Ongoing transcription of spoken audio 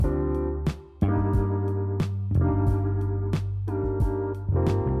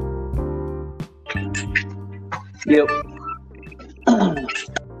Yep.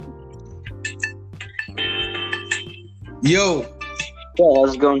 Yo. Yeah,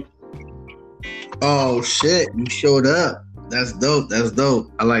 how's it going? Oh shit, you showed up. That's dope. That's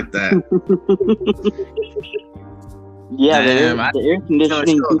dope. I like that. Yeah, Damn, the air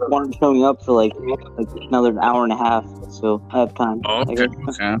conditioning people aren't showing up for like another hour and a half, so I have time. Okay.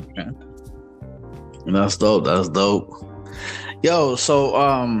 That's dope. That's dope. Yo, so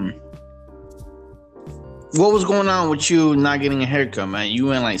what was going on with you not getting a haircut, man? You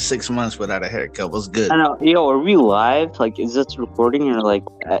went like 6 months without a haircut. What's good? I know. Yo, are we live? Like, is this recording or like?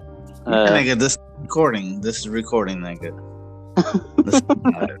 Nigga, this is recording. This is recording, nigga.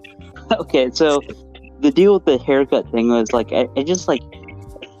 Okay, so the deal with the haircut thing was like, I just like,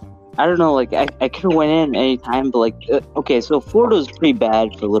 I don't know, like I could have went in anytime, but like, okay, so Florida was pretty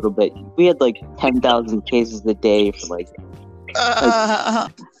bad for a little bit. We had like 10,000 cases a day for like.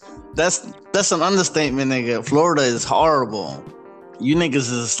 That's an understatement, nigga. Florida is horrible. You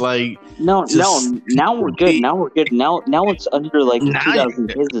niggas is like no. Now we're good. Now it's under like 2,000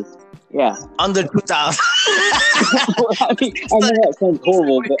 cases. Yeah, under 2,000. I mean that sounds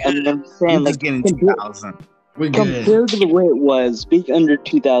horrible, but I'm saying like getting 2,000. Compared to the way it was, being under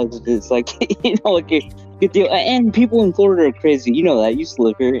 2,000 is like like a good deal. And people in Florida are crazy. You know that. I used to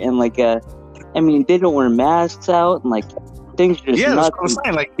live here, and like I mean they don't wear masks out, and like things are just that's nuts. what I'm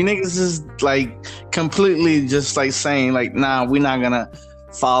saying. Like you niggas is like completely just like saying like, nah, we're not gonna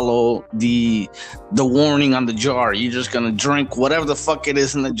follow the warning on the jar. You're just gonna drink whatever the fuck it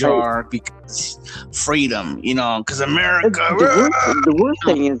is in the jar because freedom, because America. The worst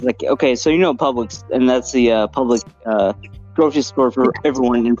thing is like, okay, so Publix, and that's the public grocery store for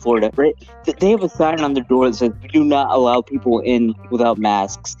everyone in Florida, right? They have a sign on their door that says "Do not allow people in without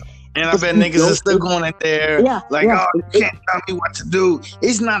masks." And I bet niggas are still going in there you can't tell me what to do.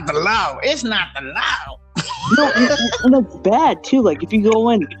 It's not the law. It's not the law. No, and it's bad too. Like if you go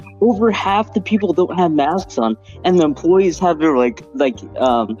in, over half the people don't have masks on, and the employees have their okay,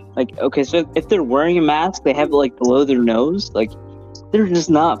 so if they're wearing a mask, they have it like below their nose. Like they're just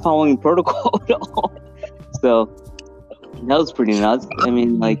not following protocol at all. So that was pretty nuts. I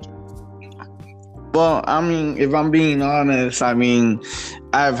mean, like. Well, I mean, if I'm being honest, I mean,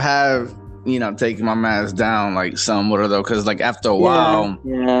 I've taken my mask down like somewhat though, because like after a while,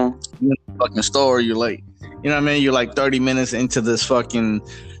 you're in the fucking store, you're like, you're like 30 minutes into this fucking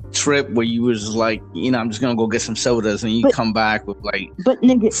trip where you was like, I'm just gonna go get some sodas, and you come back with like. But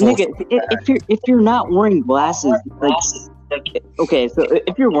nigga, if you're not wearing glasses, okay, so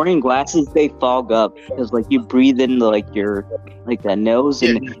if you're wearing glasses, they fog up because like you breathe into like your that nose,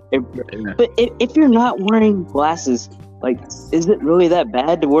 and but if you're not wearing glasses, like, is it really that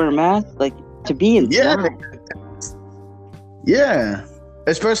bad to wear a mask? Like to be inside? Yeah,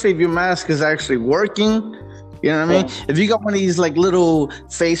 especially if your mask is actually working. You know what I mean? If you got one of these like little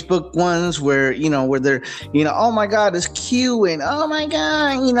Facebook ones where where they're oh my god, it's Q, and oh my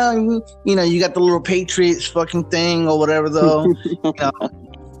god, you got the little Patriots fucking thing or whatever though.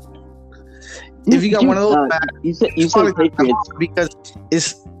 If you got one of those, you said Patriots because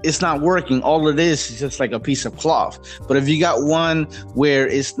it's not working. All it is just like a piece of cloth. But if you got one where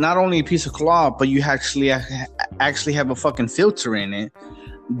it's not only a piece of cloth, but you actually have a fucking filter in it,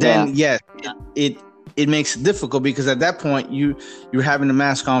 then it makes it difficult, because at that point you're having the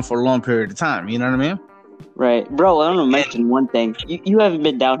mask on for a long period of time. You know what I mean? Right, bro. I want to mention one thing. You haven't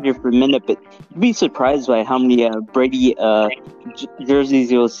been down here for a minute, but you'd be surprised by how many Brady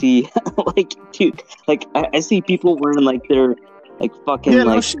jerseys you'll see. Like, dude, like I see people wearing like their like fucking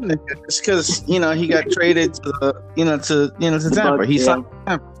no shit. It's because he got traded to to Tampa. He signed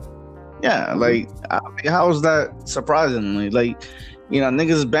Tampa. Yeah, like how is that surprisingly? Like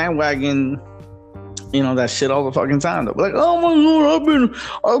niggas bandwagon. That shit all the fucking time. They're like, oh my lord,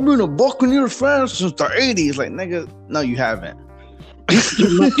 I've been a Buccaneer fan since the 80s. Like, nigga, no, you haven't.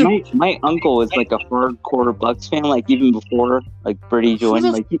 my uncle is like a hardcore Bucks fan, like even before like Brady joined.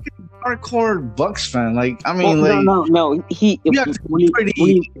 Like hardcore Bucks fan. Like, I mean, no. He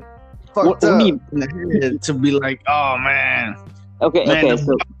pretty fucked up in the head to be like, oh man. Okay.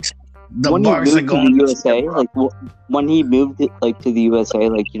 So the when Bucks he are moved going to the USA, like when he moved like to the USA,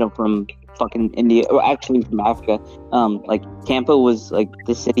 like from fucking India, or actually from Africa. Like Tampa was like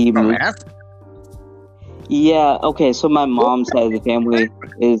the city he moved. Africa? Yeah, okay, so my mom's side of the family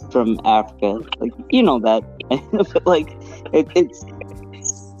is from Africa. Like, you know that. But like it's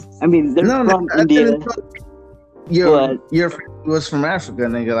I mean they're from India. Your family was from Africa,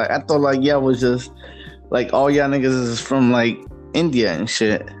 nigga. Like I thought like y'all was just like all y'all niggas is from like India and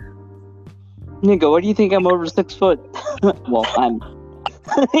shit. Nigga, what do you think? I'm over 6 foot. Well, I'm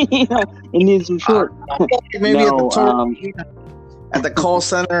You know, Indians are short. Maybe No, at the call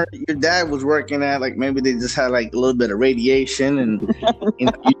center your dad was working at, like maybe they just had like a little bit of radiation, and you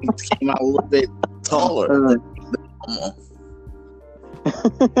know, you just came out a little bit taller than normal.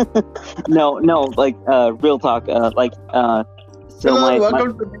 no, like real talk. So Hello, my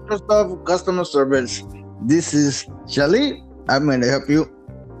welcome to Microsoft Customer Service. This is Shelly. I'm going to help you.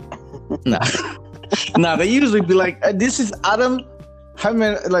 Nah. Nah, they usually be like, this is Adam. How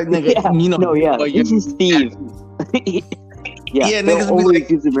many, like, nigga, yeah, you know. no, yeah, this is Steve. Yeah, they'll niggas be always like,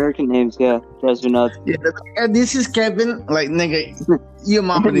 use American names. Yeah, drives me nuts. yeah, they're like, this is Kevin. Like, nigga, your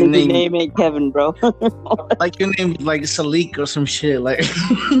mama Maybe didn't name name ain't Kevin, bro. like your name is like Salik or some shit. Like,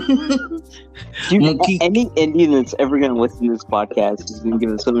 Dude, Monkey. any Indian that's ever gonna listen to this podcast is gonna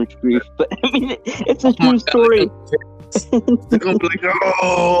give us so much grief. But I mean, it's a true story. They're gonna be like,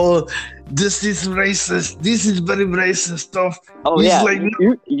 oh, this is racist. This is very racist stuff. Oh He's yeah, like,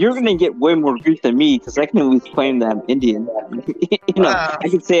 you're gonna get way more grief than me because I can at least claim that I'm Indian. You know, I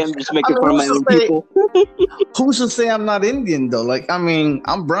can say I'm just making fun of my own people. who should say I'm not Indian though? Like, I mean,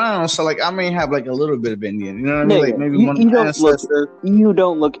 I'm brown, so like I may have like a little bit of Indian. You know what I mean? Like maybe one ancestor. You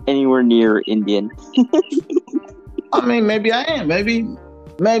don't look anywhere near Indian. I mean, maybe I am. Maybe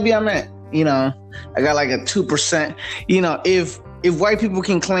I'm at. You know, I got like a 2%. You know, if white people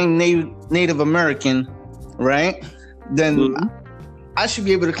can claim Native American, right? Then I should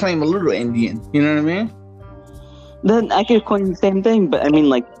be able to claim a little Indian. You know what I mean? Then I could claim the same thing, but I mean,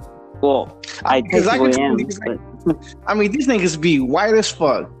 like, well, I technically am. I mean, these niggas be white as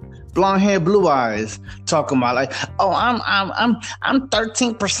fuck, blonde hair, blue eyes, talking about like, oh, I'm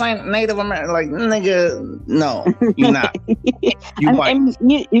 13% Native American. Like, nigga, no, you're not. You white. I mean,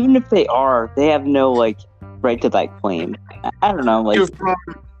 even if they are, they have no like right to that claim. I don't know, like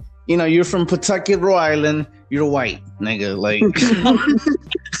you're from Pawtucket, Rhode Island. You're white, nigga. Like,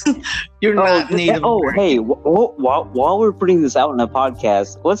 you're not Native. Oh, hey, while we're putting this out on a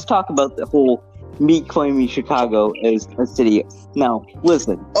podcast, let's talk about the whole me claiming Chicago as a city. Now,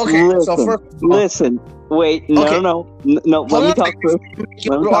 listen. Okay, listen, so first, listen. Wait, no. Let me talk first.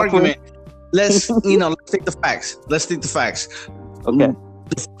 Argument. Let's take the facts. Let's take the facts. Okay.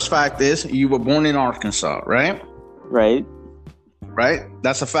 The first fact is you were born in Arkansas, right? Right. Right.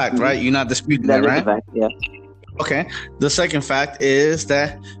 That's a fact, right? You're not disputing that, right? Is a fact, yeah. Okay. The second fact is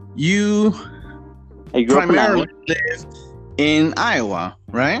that you primarily live in Iowa,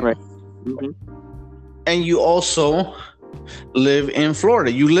 right? Right. Mm-hmm. And you also live in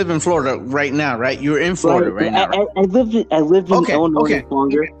Florida. You live in Florida right now, right? You're in Florida right now. Right? I live in Illinois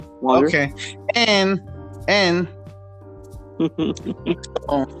longer. Okay. And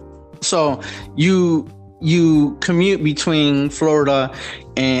so you commute between Florida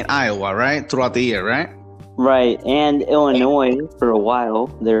and Iowa, right? Throughout the year, right? Right. And Illinois for a while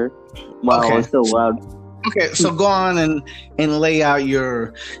there. While I was still allowed. Okay, so go on and lay out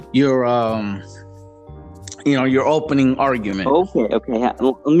your opening argument. Okay.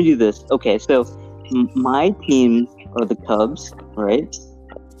 Let me do this. Okay, so my teams are the Cubs, right?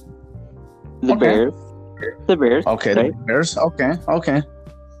 The Bears. Okay, right? the Bears. Okay.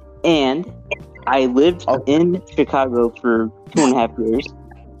 And I lived in Chicago for 2.5 years.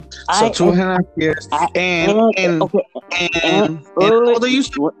 So 2.5 years. And how old are you?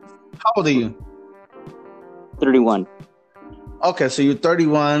 How old are you? 31. Okay, so you're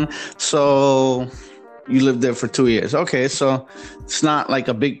 31. So you lived there for 2 years. Okay, so it's not like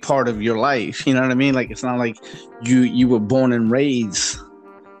a big part of your life. You know what I mean? Like, it's not like you were born and raised.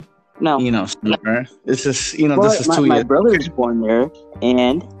 No. Somewhere. It's just, this is 2 years. My brother was born there,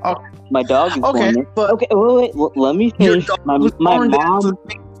 and my dog is born there. But wait. Let me finish. My mom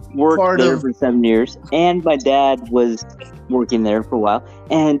worked there for 7 years, and my dad was working there for a while.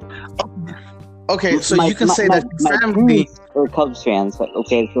 And okay, so you can say that your family are Cubs fans.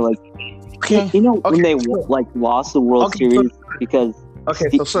 Okay, so like, okay, when they lost the World Series because.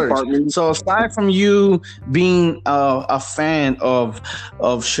 Okay, so aside from you being a fan of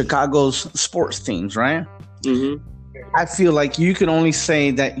Chicago's sports teams, right? Mm-hmm. I feel like you can only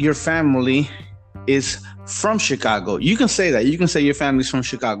say that your family is from Chicago. You can say that. You can say your family's from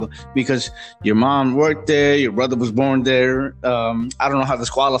Chicago because your mom worked there, your brother was born there. I don't know how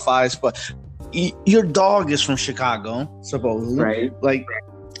this qualifies, but your dog is from Chicago, supposedly. Right. Like,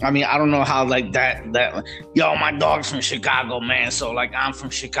 I mean, I don't know how like that. Yo, my dog's from Chicago, man. So like, I'm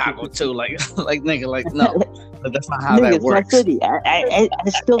from Chicago too. Like nigga, like no, that's not how that works. It's my city. I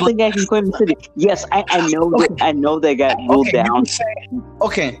still think I can claim the city. Yes, I know. I know they got ruled down.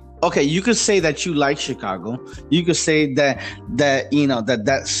 Okay. You could say that you like Chicago. You could say that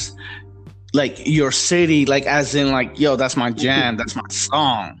that's like your city, like as in like, yo, that's my jam, that's my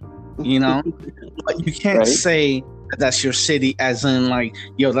song, you know. But you can't say that that's your city as in like,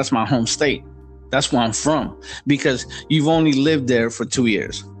 yo, that's my home state, that's where I'm from, because you've only lived there for 2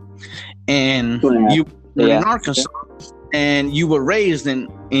 years, and you were in Arkansas, and you were raised in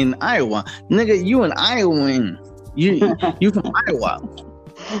Iowa, nigga. You an Iowan, you from Iowa.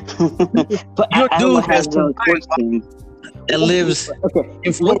 But your dude has no sports team that lives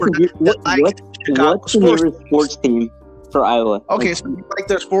in Florida. What's the nearest sports team for Iowa? Okay, so you like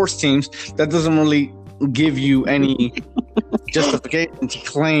their sports teams. That doesn't really give you any justification to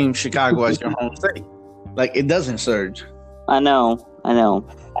claim Chicago as your home state. Like, it doesn't, Serge. I know.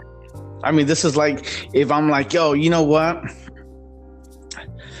 I mean, this is like if I'm like, yo, you know what?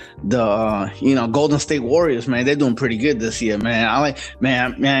 The Golden State Warriors, man, they're doing pretty good this year, man. I like,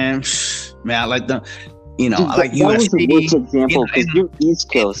 man, I like them. You know, I like USC. That was the worst example because you're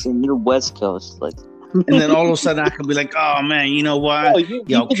East Coast and you're West Coast, like. And then all of a sudden I could be like, oh man, you know what?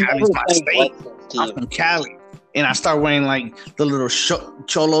 Yo, Cali's my state. I'm from Cali, and I start wearing like the little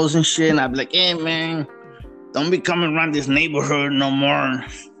cholos and shit, and I'd be like, hey man, don't be coming around this neighborhood no more.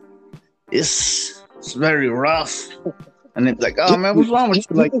 It's very rough. And they'd be like, oh man, what's wrong with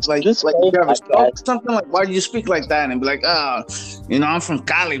you? Like you have a stroke or something? Like, why do you speak like that? And be like, oh, I'm from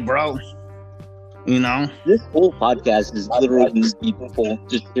Cali, bro. You know, this whole podcast is literally people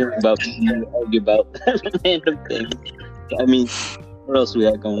just hearing about me argue about random things. I mean, what else we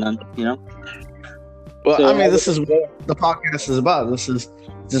got going on? You know. Well, so, I mean, this is what the podcast is about. This is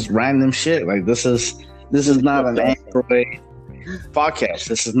just random shit. Like this is not an Android podcast.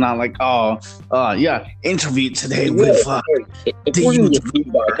 This is not like interview today with the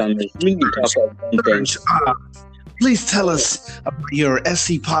feedback on this. We can talk about things. Please tell us about your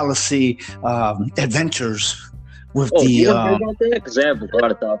SC policy adventures with the. You want to hear about that? Because I have a lot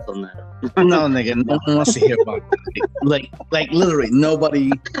of thoughts on that. No, nigga, no one wants to hear about that. Like literally,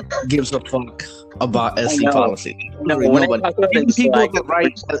 nobody gives a fuck about SC policy. Nobody. Even people that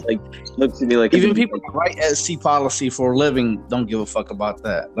write, looks at me like even people that write SC policy for a living don't give a fuck about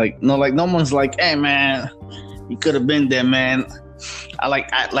that. Like no one's like, hey man, you could have been there, man.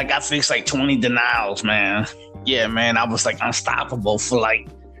 I fixed like 20 denials, man. Yeah, man, I was like unstoppable for like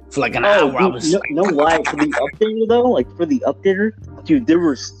an hour. I was why? For the updater though, for the updater, dude, there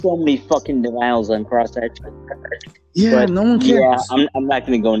were so many fucking denials on Cross Hatch. Yeah, but no one cares. Yeah, I'm not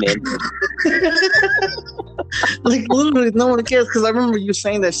gonna go into it. Like literally, no one cares because I remember you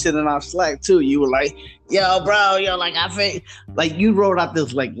saying that shit in our Slack too. You were like, "Yo, bro, like you wrote out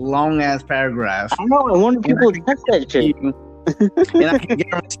this like long ass paragraph." I know. I wanted people to test that shit. And I can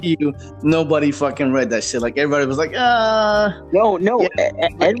guarantee you, nobody fucking read that shit. Like everybody was like, No. Yeah.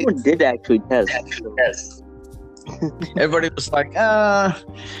 Edwin did actually test. Everybody was like,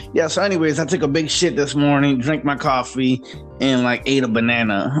 yeah. So, anyways, I took a big shit this morning, drank my coffee, and like ate a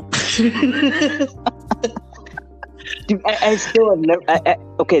banana. Dude, I still have never.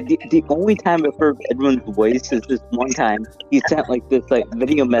 Okay, the only time I've heard Edwin's voice is this one time he sent like this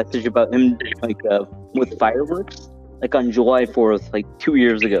video message about him with fireworks. Like on July 4th, like 2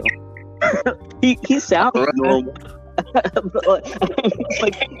 years ago. he sounded normal. But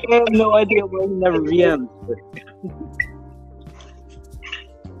I have no idea why he never VM'd.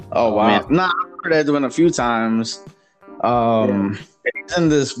 Oh, wow. Man. Nah, I've heard Edwin a few times. He's in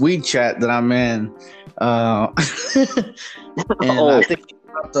this weed chat that I'm in. And I think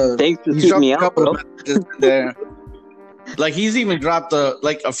thanks for keeping me out, bro. There. Like he's even dropped a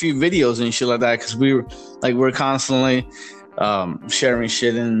few videos and shit like that because we're constantly sharing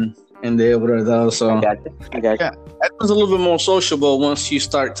shit in there with though. So I got you. Yeah, Edwin's a little bit more sociable once you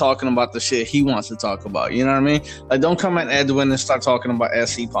start talking about the shit he wants to talk about. You know what I mean? Like don't come at Edwin and start talking about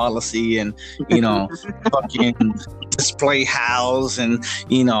SC policy and fucking display house and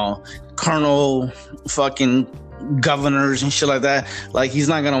Colonel fucking governors and shit like that. Like he's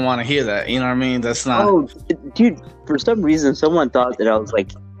not gonna want to hear that. You know what I mean? That's not. Oh, dude. For some reason, someone thought that I was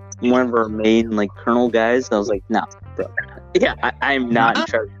like one of our main colonel guys. I was like, nah, bro. Yeah, I'm not in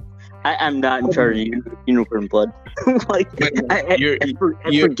charge. I'm not in charge of Unicorn Blood. You're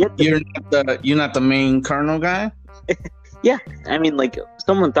not the main colonel guy. Yeah, I mean,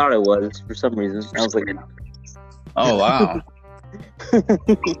 someone thought I was for some reason. I was like, oh wow.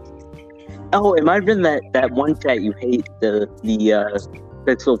 Oh, it might have been that one chat you hate, the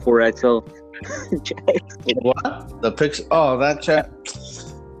Pixel 4 XL chat. What? The Pixel? Oh, that chat.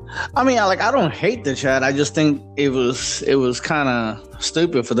 I mean, I don't hate the chat. I just think it was kind of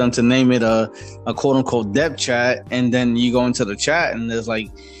stupid for them to name it a quote unquote dev chat, and then you go into the chat and there's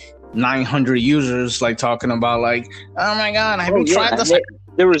 900 users talking about oh my god, have you tried this?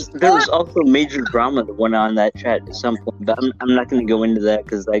 there was also major drama that went on in that chat at some point, but I'm not going to go into that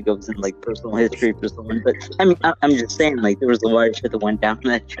because that goes in like personal history for someone. But I mean, I'm just saying, like, there was a lot of shit that went down in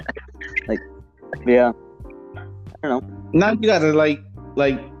that chat. Like, yeah, I don't know. Now you gotta like,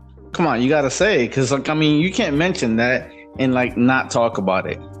 come on, you gotta say, because like, I mean, you can't mention that and like not talk about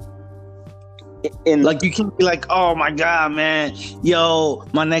it. And like, you can't be like, oh my god, man, yo,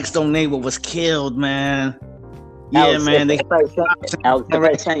 my next door neighbor was killed, man. Yeah, Alex, man. If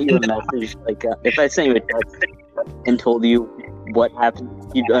I sent you a message, like if I sent you a text and told you what happened,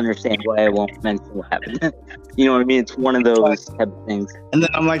 you'd understand why I won't mention what happened. You know what I mean? It's one of those type of things. And then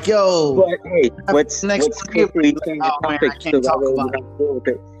I'm like, yo, but, hey, what's quickly change the topic so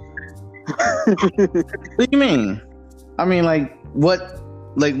What do you mean? I mean, like,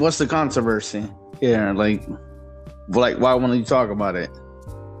 what's the controversy? Yeah, like why won't you talk about it?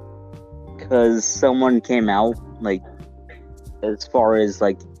 Because someone came out, like, as far as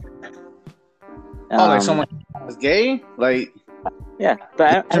like, like someone was gay, like, yeah,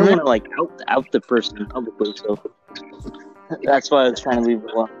 but I don't want to like out the person publicly, so that's why I was trying to leave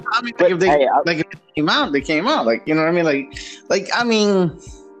it alone. I mean, if they came out, they came out, like, you know what I mean, like I mean,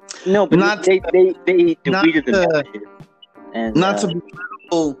 no, but they deleted the message, and not to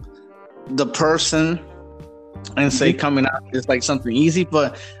belittle the person and say coming out is like something easy,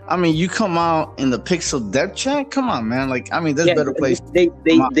 but I mean, you come out in the Pixel Dev chat, come on, man, like, I mean, there's better place. They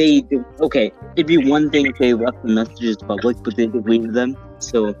okay, it'd be one thing if they left the messages public, but they deleted them,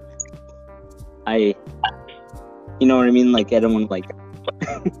 so you know what I mean, like, I don't want to like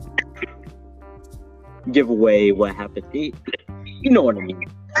give away what happened. You know what I mean.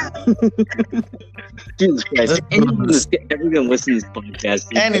 Jesus Christ. Everyone listens to this podcast.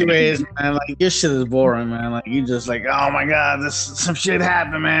 Anyways, man, like, your shit is boring, man. Like, you just like, oh my god, some shit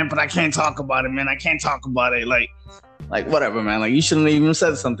happened, man, but I can't talk about it, man. I can't talk about it. Like whatever, man. Like, you shouldn't even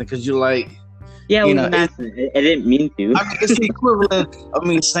said something because you're like, yeah, you know, I didn't mean to. I mean, it's the equivalent of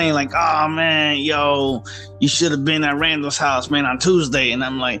me saying like, oh man, yo, you should have been at Randall's house, man, on Tuesday. And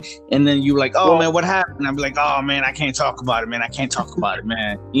I'm like, and then you like, oh man, what happened? I'm like, oh man, I can't talk about it, man. I can't talk about it,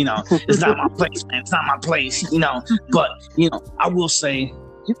 man. You know, it's not my place, man. It's not my place, you know. But, you know, I will say,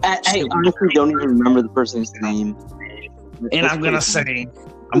 I honestly don't even remember the person's name. And I'm gonna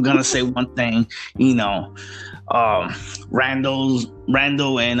say one thing, you know,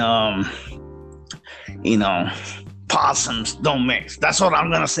 Randall and you know, possums don't mix. That's what I'm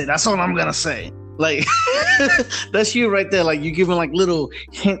gonna say. Like, that's you right there. Like, you giving like little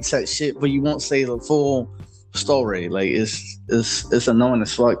hints at shit, but you won't say the full story. Like, it's annoying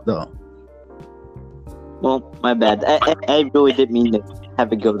as fuck though. Well, my bad. I really didn't mean to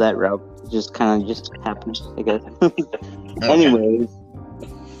have it go that route. It just kind of just happened, I guess. Anyways,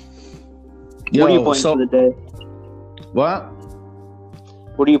 what are you planning for the day? What?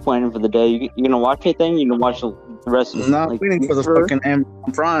 What are you planning for the day? You gonna watch anything? You gonna watch the rest of it? No, I'm waiting for the fucking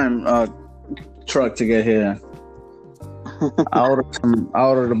Amazon Prime truck to get here. I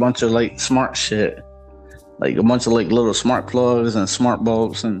ordered a bunch of like smart shit, like a bunch of like little smart plugs and smart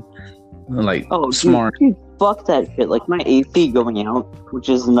bulbs and like smart. Dude, fuck that shit. Like, my AC going out, which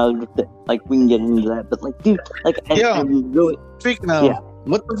is another thing. Like, we can get into that, but like, dude, like, I'm really speaking of. Yeah.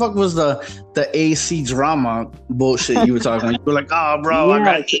 What the fuck was the AC drama bullshit you were talking about? You were like, oh, bro, I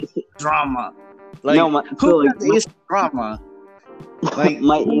got AC drama. Like, no, who got the AC drama? Like,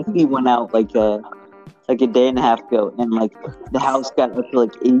 my AC went out like a day and a half ago, and like the house got up to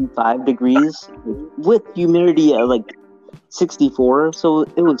like 85 degrees with humidity at like 64, so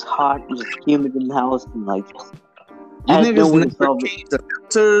it was hot. It was humid in the house, and like, you niggas never change the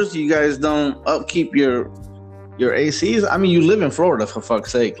filters. You guys don't upkeep your ACs. I mean, you live in Florida, for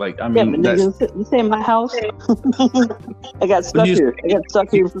fuck's sake. Like, I mean, yeah, but you say in my house. I got stuck here. I got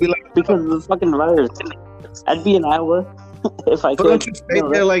stuck here because of the fucking virus. I'd be in Iowa if I could. Don't you stay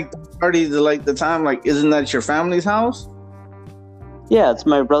there like the time? Like, isn't that your family's house? Yeah, it's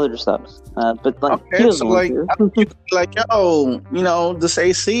my brother's house. But like, okay, so like, like, yo, you know, this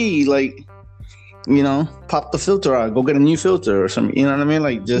AC, like, you know, pop the filter out, go get a new filter or something. You know what I mean?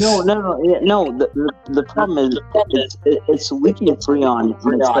 Like, just no. The problem is it's leaking Freon,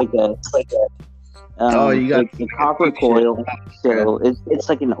 and it's like a you got like a copper coil. So it's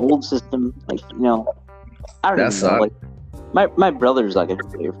like an old system. Like, you know, I don't even know. Like, my brother's not gonna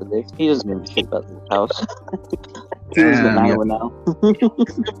pay for this. He doesn't give a shit about this house. He lives in Iowa now.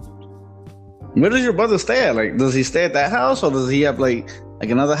 Where does your brother stay at? Like, does he stay at that house, or does he have like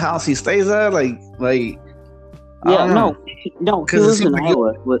another house he stays at? Like. Yeah, no. He lives in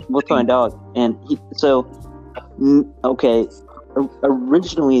Iowa with my dog, and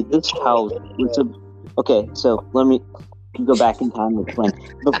originally this house was so go back in time and explain.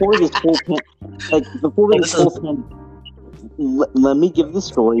 Before this whole let me give the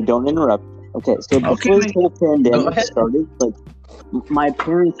story. Don't interrupt. Okay, so before this whole pandemic started, like my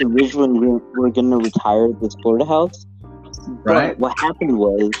parents originally were going to retire at this Florida house. But what happened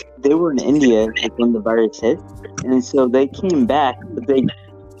was they were in India when the virus hit, and so they came back. But they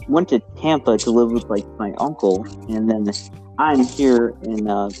went to Tampa to live with like my uncle, and then I'm here in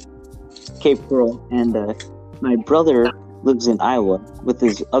Cape Coral, and my brother lives in Iowa with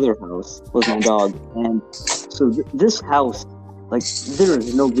his other house with my dog. And so this house, like, there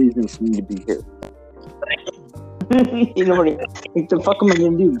is no reason for me to be here. You know what I mean? Like, the fuck am I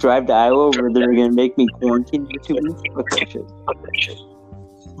gonna do? Drive to Iowa where they're gonna make me quarantine for 2 weeks? Fuck that shit.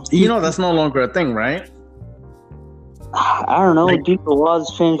 You know that's no longer a thing, right? I don't know. Like, the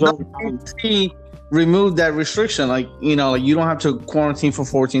laws change all the time. He removed that restriction. Like, you know, you don't have to quarantine for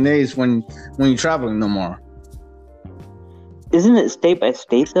 14 days when you're traveling no more. Isn't it state by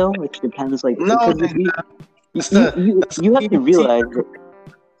state though? It depends. Like, no, you have to realize that.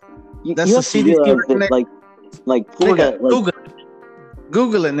 You have to realize that, like Florida. Nigga,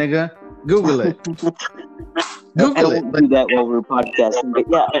 Google it, nigga. Google it. Google it. Do that while we're podcasting, but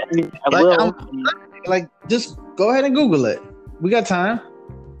yeah, I mean, I will. Just go ahead and Google it. We got time.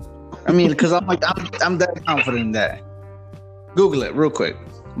 I mean, because I'm that confident in that. Google it real quick.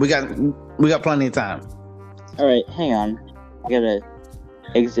 We got plenty of time. All right, hang on. I gotta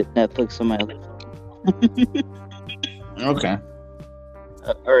exit Netflix on my other phone. Okay.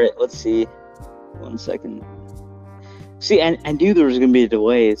 All right, let's see. 1 second. See, I knew there was going to be a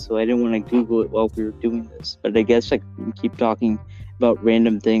delay, so I didn't want to Google it while we were doing this. But I guess I can keep talking about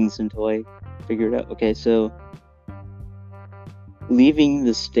random things until I figure it out. Okay, so leaving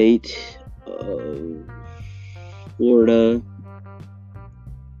the state of Florida,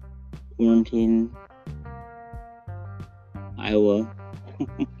 quarantine, Iowa.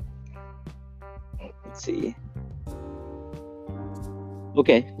 Let's see.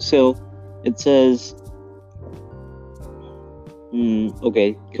 Okay, so it says,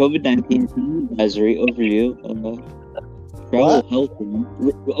 okay, COVID-19 advisory overview of travel health.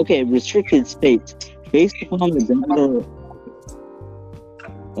 Okay, restricted states based upon the executive.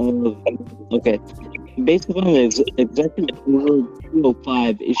 Based upon the executive order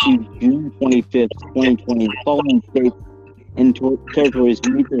 205 issued June 25th, 2020, the following states and territories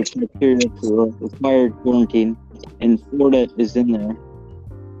meet their criteria for required quarantine, and Florida is in there.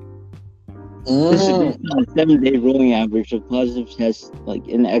 This is based on a 7-day rolling average of positive tests, like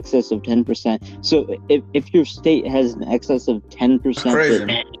in excess of 10%. So if your state has an excess of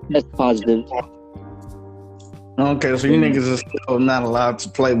 10% that's positive. Okay, so you niggas are still not allowed to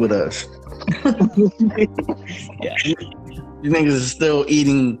play with us. Yeah. You niggas are still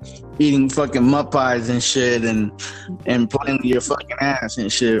eating fucking mud pies and shit and playing with your fucking ass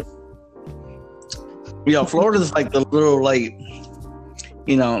and shit. Yo, Florida's like the little, like,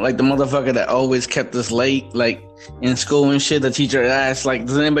 you know, like the motherfucker that always kept us late, like in school and shit. The teacher asked, like,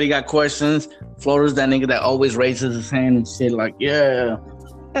 does anybody got questions? Florida's that nigga that always raises his hand and shit, like, yeah.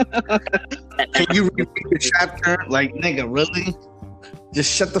 Can you read the chapter? Like, nigga, really?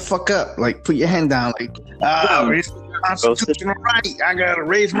 Just shut the fuck up. Like, put your hand down. Like, constitutional right. I gotta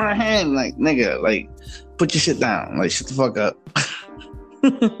raise my hand. Like, nigga, like, put your shit down. Like, shut the fuck up.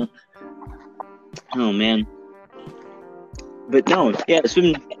 Oh, man. But no, yeah, it's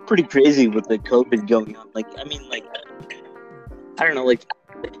been pretty crazy with the COVID going on. Like, I mean, like, I don't know, like,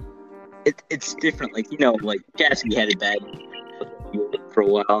 it's different. Like, you know, like, Cassidy had it bad for a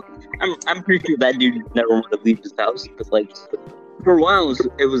while. I'm pretty sure that dude never wanted to leave his house. But, like, for a while,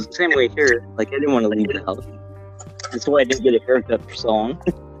 it was the same way here. Like, I didn't want to leave the house. That's why I didn't get a haircut for so long.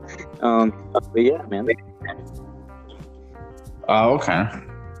 But yeah, man. Oh, okay.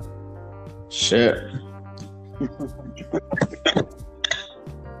 Shit.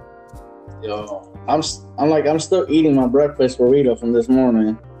 Yo, I'm still eating my breakfast burrito from this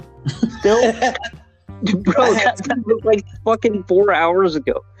morning. Still, bro, that was like fucking 4 hours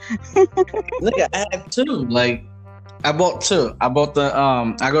ago. Nigga, I had two. Like, I bought two. I bought the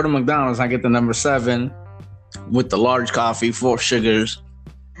I go to McDonald's. I get the number 7 with the large coffee, 4 sugars,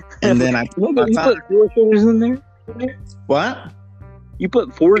 and then I you put 4 sugars in there. What? You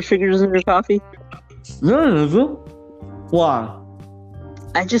put 4 sugars in your coffee? No. Why?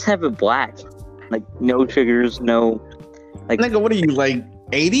 I just have it black. Like, no sugars, no... Like, nigga, what are you, like,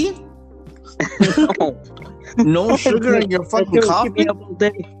 80? No. No sugar in your fucking coffee?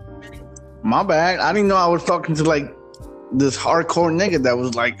 My bad. I didn't know I was talking to, like, this hardcore nigga that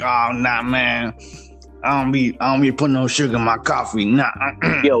was like, oh, nah, man. I don't be putting no sugar in my coffee. Nah.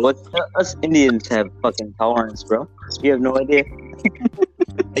 Yo, us Indians have fucking tolerance, bro. You have no idea.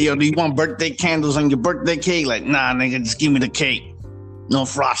 Hey, yo, do you want birthday candles on your birthday cake? Like, nah, nigga, just give me the cake. No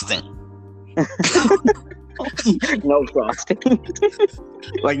frosting. No frosting.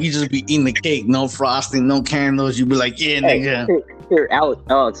 Like, you just be eating the cake, no frosting, no candles. You be like, yeah, nigga. Hey, here,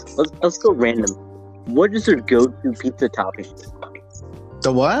 Alex, let's go random. What is your go-to pizza topping?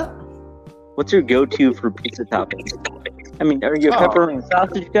 The what? What's your go-to for pizza toppings? I mean, are you a pepperoni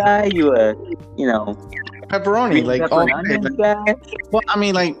sausage guy? You a, pepperoni, like onion guy? Well, I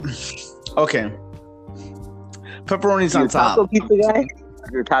mean, like, okay, pepperoni's on top. Taco pizza guy?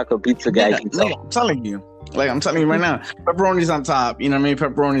 You're a taco pizza guy. I'm telling you right now, pepperoni's on top. You know what I mean?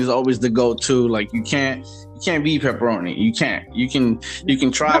 Pepperoni is always the go-to. Like, you can't beat pepperoni. You can't. You can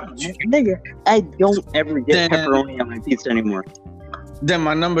try. Nigga, I don't ever get pepperoni on my pizza anymore. Then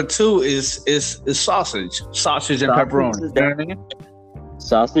my number 2 is sausage and pepperoni. You know what I mean?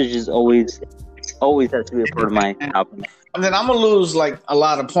 Sausage is always has to be a part of my topping. And then I'm gonna lose like a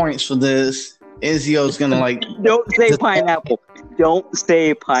lot of points for this. Izio's gonna like. Don't say pineapple. Don't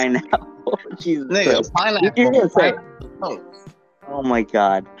say pineapple. Jesus nigga, Christ. pineapple. Oh my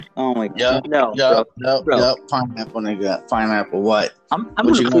god. Oh my god. No. Yep. Pineapple, nigga. Pineapple. What? I'm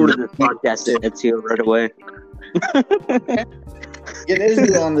gonna record this podcast at Ezio right away. Get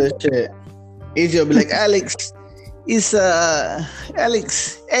Izio on this shit. Izio be like, Alex, it's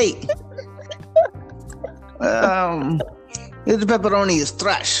Alex, hey. The pepperoni is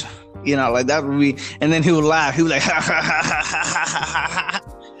trash. You know, like that would be, and then he would laugh. He would like, ha ha ha ha ha ha ha.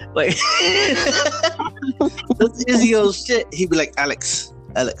 Like, that's Izio's shit. He'd be like, Alex,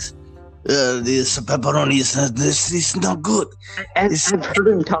 this pepperoni is not good. I've heard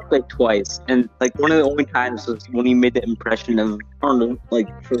him talk like twice, and like one of the only times was when he made the impression of Arnold, like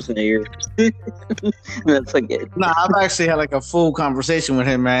Schwarzenegger. That's like it. Nah, I've actually had like a full conversation with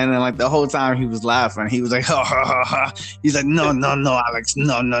him, man, and like the whole time he was laughing. He was like, ha ha ha ha. He's like, no, Alex,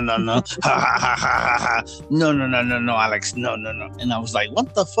 no, ha ha ha ha ha. No, Alex, no. And I was like,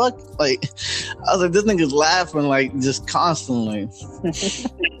 what the fuck? Like, I was like, this nigga's laughing like just constantly.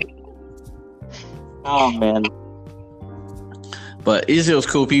 Oh man. But Izio's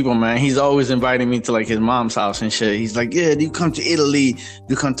cool people, man. He's always inviting me to like his mom's house and shit. He's like, yeah, do you come to Italy? Do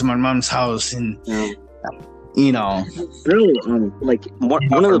you come to my mom's house? And you know, really, like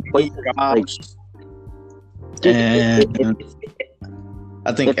one of the places. Like, and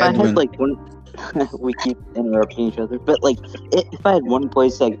I think if I had like one, we keep interrupting each other. But like, if I had one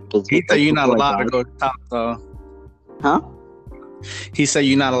place I could visit, he said you're not allowed to go to his house, though. Huh? He said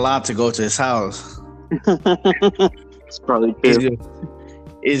you're not allowed to go to his house. It's probably true.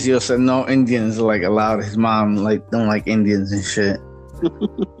 Izio said no Indians are like allowed. His mom like don't like Indians and shit.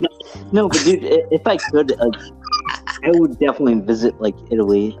 No, but dude, if I could, like, I would definitely visit like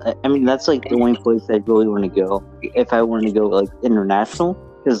Italy. I mean, that's like the only place I really want to go. If I wanted to go like international,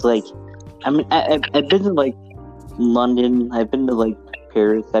 because like, I mean, I've been to like London. I've been to like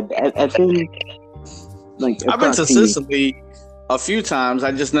Paris. I've been like I've been to Sicily a few times.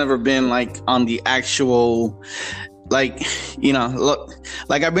 I just never been like on the actual, like, you know, look,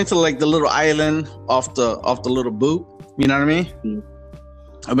 like I've been to like the little island off the little boot. You know what I mean? Mm-hmm.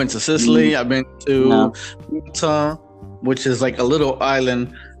 I've been to Sicily. I've been to Malta, which is like a little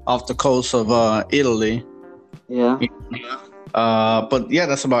island off the coast of Italy. Yeah. But yeah,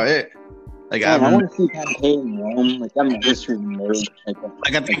 that's about it. Like, I want to see Pompeii in Rome. Like, I'm a history nerd.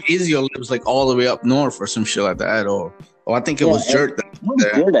 Like, I think Izio lives like all the way up north or some shit like that. Or I think it was Jert. Where's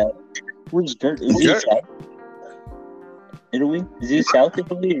Jert at? Where's Jert? Is he south? Italy? Is he south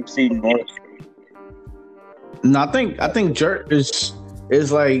Italy or is he north? No, I think Jert is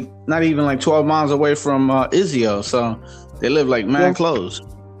like not even like 12 miles away from Izio. So they live like mad close.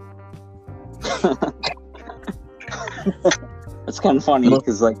 That's kind of funny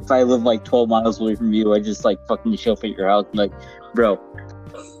because like if I live like 12 miles away from you, I just like fucking show up at your house and like, bro.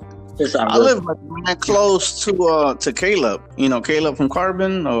 I live like close to Caleb. You know, Caleb from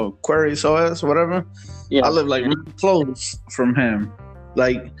Carbon or Query OS, whatever. Yeah, I live like close from him.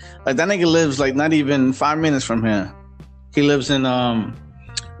 Like that nigga lives like not even 5 minutes from here. He lives in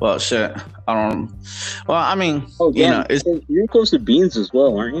well, shit. I don't. Well, I mean, you know, you're close to Beans as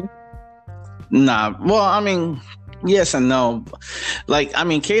well, aren't you? Nah. Well, I mean, yes and no. Like, I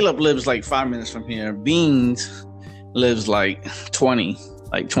mean, Caleb lives like 5 minutes from here. Beans lives like 20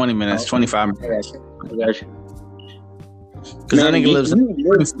 minutes, 25 minutes. I got you. Because I think he lives.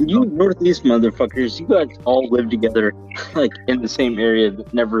 You Northeast motherfuckers, you guys all live together, like in the same area,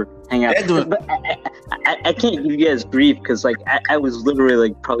 but never hang out. But I can't give you guys grief because, like, I was literally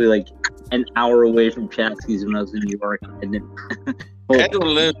like probably like an hour away from Chatsky's when I was in New York. And then, Edward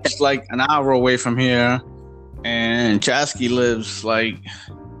lives like an hour away from here, and Chatsky lives like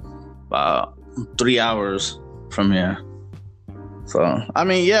about 3 hours from here. So I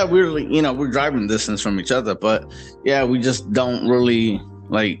mean, yeah, we're driving distance from each other, but yeah, we just don't really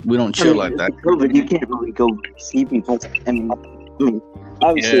we don't chill like that. But you can't really go see people. I mean,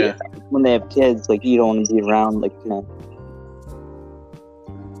 obviously, when they have kids, you don't want to be around,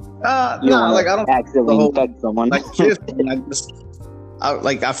 I don't accidentally infect someone. Kids,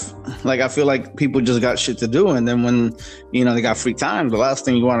 I feel like people just got shit to do, and then when they got free time, the last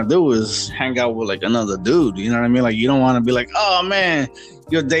thing you want to do is hang out with another dude. You know what I mean? You don't want to be like, oh man,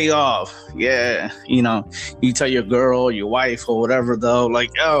 your day off. Yeah, you tell your girl, your wife, or whatever though,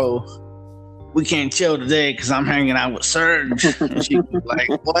 oh, we can't chill today because I'm hanging out with Serge. And she like,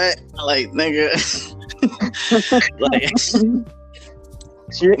 what? Nigga.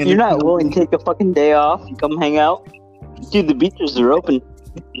 So you're not willing to take a fucking day off and come hang out? Dude, the beaches are open.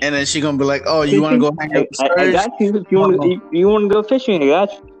 And then she gonna be like, "Oh, you want to go hang out with Serge? I got you. If you want to go fishing, I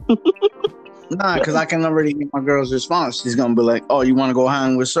got you." Nah, because I can already get my girl's response. She's gonna be like, "Oh, you want to go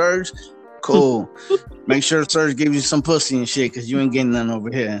hang with Serge? Cool. Make sure Serge gives you some pussy and shit, because you ain't getting none over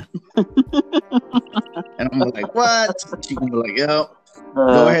here." And I'm like, "What?" She gonna be like, "Yo,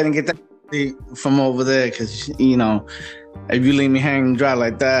 go ahead and get that pussy from over there, because if you leave me hanging dry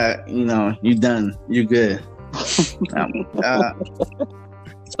like that, you're done. You're good."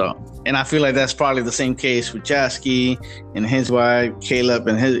 And I feel like that's probably the same case with Chasky and his wife, Caleb,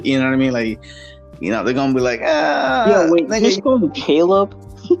 and his, you know what I mean? They're gonna be like, yeah, wait, did you just call him Caleb?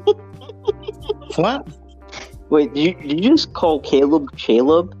 What? Wait, did you just call Caleb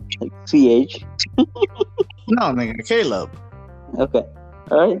CH? No, nigga, Caleb. Okay,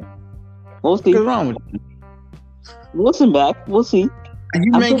 all right. We'll see. What's wrong with you? Listen back. We'll see. Are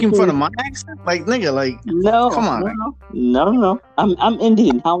you making fun of my accent? No. Come on. No. I'm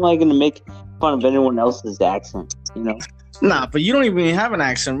Indian. How am I going to make fun of anyone else's accent? Nah, but you don't even have an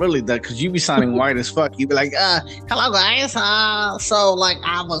accent really, though, because you be sounding white as fuck. You be like, hello guys. I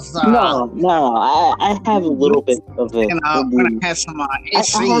was. No. I have a little bit of it. I'm gonna have some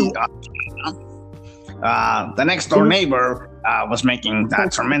AC. The next door neighbor was making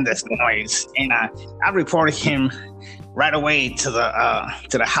that tremendous noise, and I reported him right away to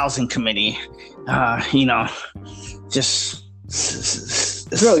the housing committee. Just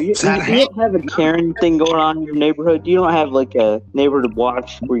bro, you don't have a Karen thing going on in your neighborhood. You don't have a neighbor to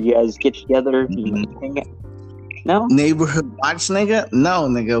watch where you guys get together and hang out. No neighborhood watch, nigga. No,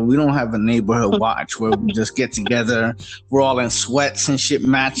 nigga, we don't have a neighborhood watch where we just get together. We're all in sweats and shit,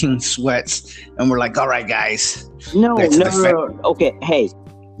 matching sweats, and we're like, all right, guys. No. Okay, hey.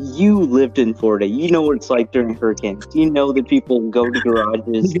 You lived in Florida. You know what it's like during hurricanes. You know that people go to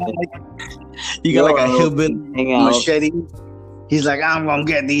garages. You got a hillbilly machete. He's like, I'm gonna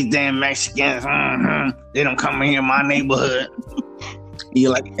get these damn Mexicans. They don't come in here in my neighborhood.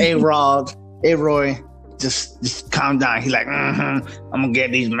 You're like, hey Rod, hey Roy, just calm down. He's like, I'm gonna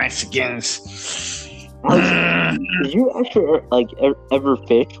get these Mexicans. Did you actually ever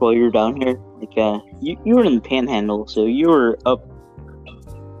fish while you were down here? You were in the Panhandle, so you were up.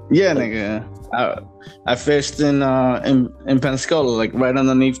 Yeah, nigga. I fished in Pensacola, right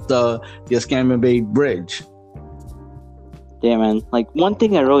underneath the Escambia Bay Bridge. Yeah, man. One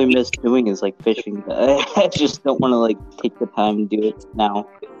thing I really miss doing is fishing. I just don't want to take the time to do it now.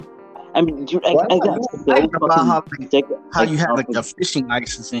 I mean, dude, I got so fucking sick. How you have a fishing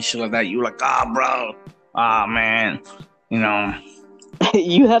license and shit like that? You're like, bro, man,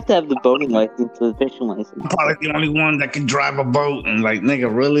 You have to have the boating license, the fishing license. I'm probably the only one that can drive a boat, and nigga,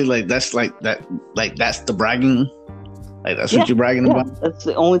 really, that's that's the bragging, that's what you're bragging about. That's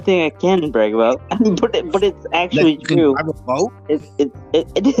the only thing I can brag about. But it's actually true. Drive a boat?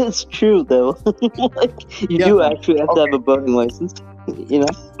 It is true though. You do actually have to have a boating license.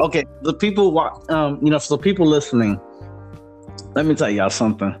 Okay, the people, for the people listening, let me tell y'all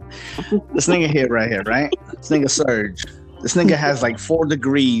something. This nigga here, right? This nigga Serge. This nigga has 4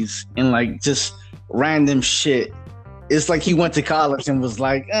 degrees in just random shit. It's like he went to college and was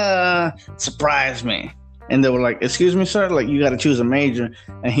like, surprise me. And they were like, excuse me, sir? You got to choose a major.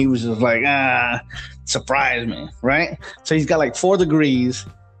 And he was just like, surprise me, right? So he's got 4 degrees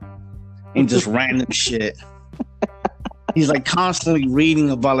in just random shit. He's constantly reading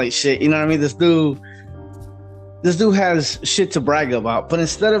about shit. You know what I mean? This dude has shit to brag about, but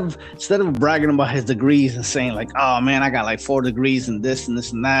instead of bragging about his degrees and saying oh man, I got 4 degrees in this and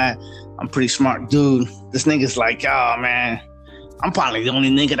this and that, I'm pretty smart dude, this nigga's like, oh man, I'm probably the only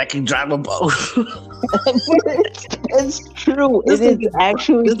nigga that can drive a boat. It's true. It is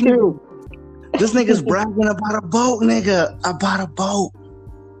actually true. This nigga's bragging about a boat, nigga. About a boat.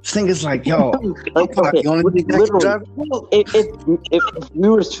 This nigga's like, yo, like, okay, if we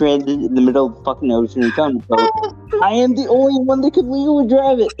were stranded in the middle of the fucking ocean and found a boat, I am the only one that could legally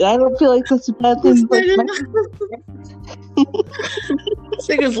drive it. I don't feel like that's a bad thing. This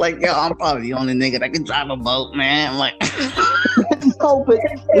nigga's like, yo, I'm probably the only nigga that can drive a boat, man. I'm like, no, but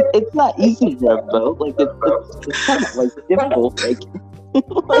it's not easy to drive a boat. Like, it's kind of like difficult. Like,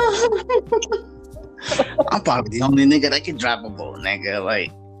 I'm probably the only nigga that can drive a boat, nigga.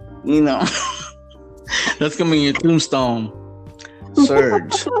 Like, you know, that's gonna be your tombstone,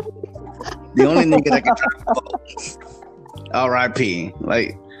 Surge. The only nigga that can drive a boat. R.I.P.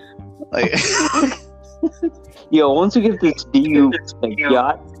 Like. Yo, once we get this DU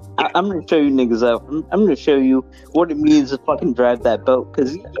yacht, I'm gonna show you niggas out. I'm gonna show you what it means to fucking drive that boat,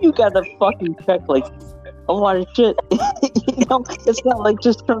 because you gotta fucking check like a lot of shit. You know, it's not like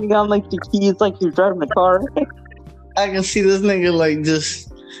just turning on like the keys like you're driving a car. I can see this nigga like just.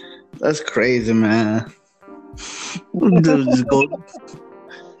 That's crazy, man. Just go.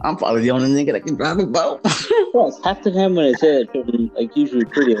 I'm probably the only nigga that can drive a boat. Well, half the time when I say it, I'm like usually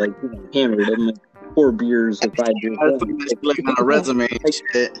pretty like hammered. I'm like 4 beers or 5 beers. That's looking on a resume and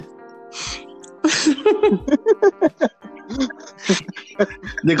shit.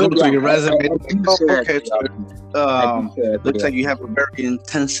 They go through your resume. Okay, looks like you have a very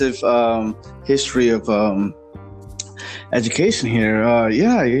intensive history of education here.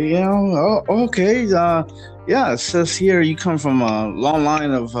 Okay. It says here you come from a long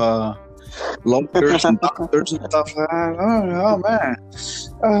line of lawyers and doctors and stuff like that. Oh man.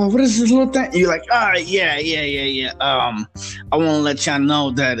 What is this little thing? You're like, yeah. I want to let y'all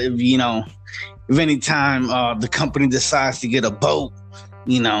know that if any time the company decides to get a boat,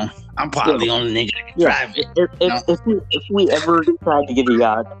 I'm probably the only nigga that can drive it. If we ever decide to get a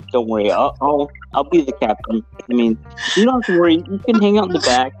yacht, don't worry. I'll be the captain. I mean, you don't have to worry. You can hang out in the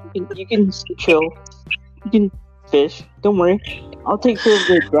back. You can chill. You can fish. Don't worry. I'll take care of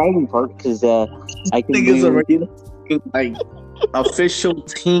the driving part because I can. Niggas already like official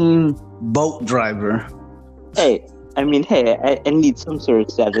team boat driver. Hey, I need some sort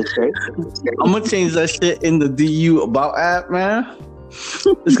of status, right? I'm gonna change that shit in the DU About app, man.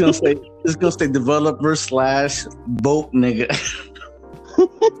 It's gonna say developer / boat nigga.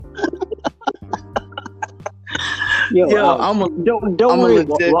 Don't worry.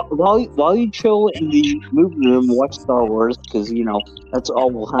 While you chill in the movie room, watch Star Wars because that's all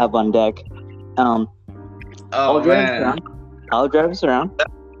we'll have on deck. I'll drive us around.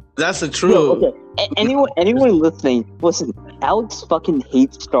 That's the truth. Okay. Anyone listening, listen. Alex fucking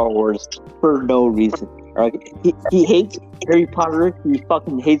hates Star Wars for no reason. Right? He hates Harry Potter. He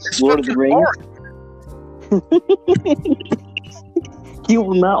fucking hates Lord of the Rings. He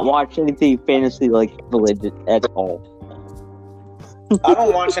will not watch anything fantasy like related at all. I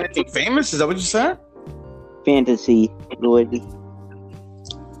don't watch anything famous. Is that what you said? Fantasy related.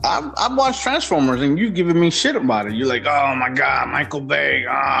 I've watched Transformers, and you've given me shit about it. You're like, oh my god, Michael Bay.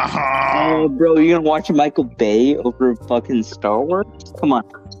 Oh, bro, you're gonna watch Michael Bay over fucking Star Wars? Come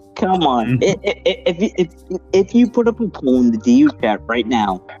on. If you put up a poll in the DU chat right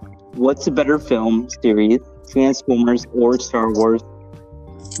now, what's a better film series, Transformers or Star Wars?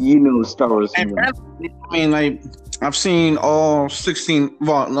 Star Wars. I mean, like, I've seen all 16,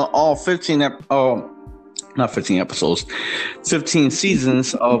 all 15, not 15 episodes, 15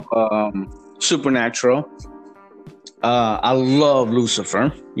 seasons of Supernatural. I love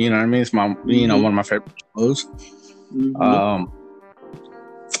Lucifer. You know what I mean? It's my, one of my favorite shows. Mm-hmm.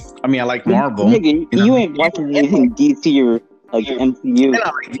 I like Marvel. Nigga, you ain't watching anything DC or like MCU. You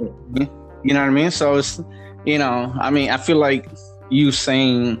know what I mean? So it's, I feel like you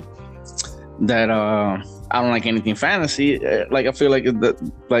saying that I don't like anything fantasy. Like I feel like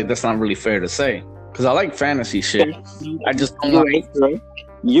that's not really fair to say because I like fantasy shit. I just don't like. Right.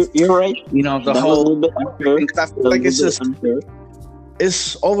 You're right. The whole. I feel like it's just.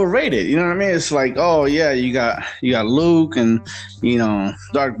 It's overrated, you know what I mean? It's like, oh yeah, you got Luke and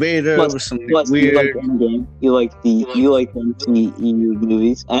Darth Vader with some weird. You like Endgame. You like the MCU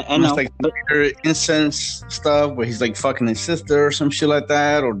movies. I know. It's like weird incense stuff where he's like fucking his sister or some shit like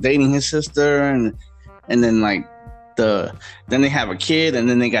that, or dating his sister, and then like then they have a kid, and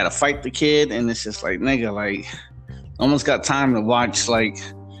then they gotta fight the kid, and it's just like nigga, like almost got time to watch like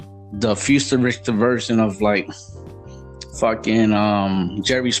the futuristic version of like. Fucking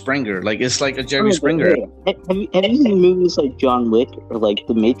Jerry Springer, like it's like a Jerry Springer. Have you seen movies like John Wick or like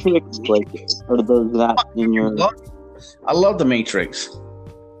The Matrix? Like, are those not in your? I love The Matrix.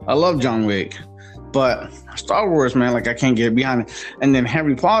 I love John Wick, but Star Wars, man, like I can't get behind it. And then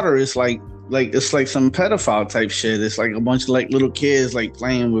Harry Potter is like like it's like some pedophile type shit. It's like a bunch of like little kids like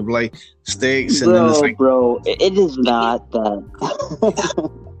playing with like sticks, and then it's like, bro, it is not that.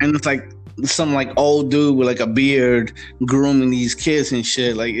 and it's like some like old dude with like a beard grooming these kids and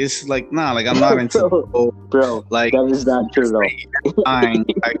shit. Like it's like nah, like I'm not into bro. Like that is not true though.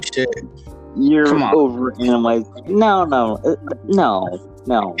 Type shit. You're over analyzing. No.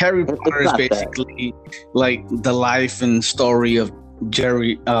 Harry Potter is basically like the life and story of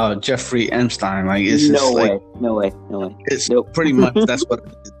Jeffrey Epstein. Like it's just no way. It's pretty much that's what it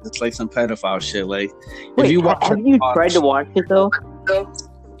is. It's like some pedophile shit. Like, wait, have you tried to watch it though?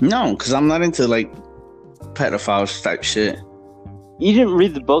 No, because I'm not into like pedophile type shit. You didn't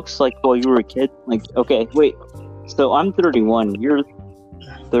read the books like while you were a kid? Like, okay, wait. So I'm 31. You're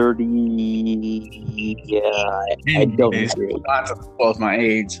 30. Yeah, I don't agree. Not to disclose my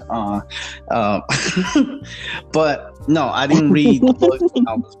age. But no, I didn't read the books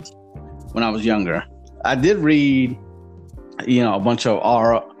when I was younger. I did read, a bunch of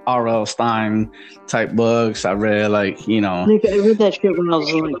R.L. Stein type books. I read I read that shit when I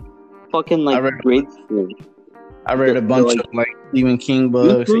was like fucking grade school. I read a bunch of like Stephen King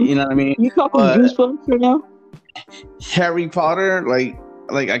books. Mm-hmm. You know what I mean? You talking Goosebumps right now? Harry Potter, like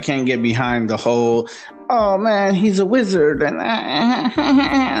I can't get behind the whole. Oh man, he's a wizard and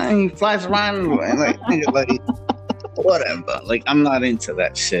he flies around and like whatever. Like I'm not into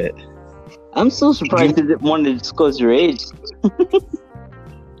that shit. I'm so surprised you didn't want to disclose your age.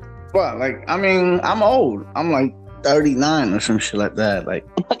 Well, like I mean, I'm old. I'm like 39 or some shit like that. Like,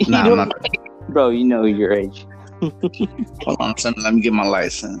 nah, I'm not. Bro, you know your age. Hold on, son. Let me get my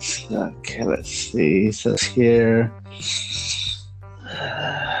license. Okay, let's see. It says here.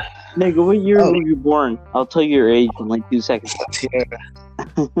 Nigga, what year were you born? I'll tell you your age in like 2 seconds.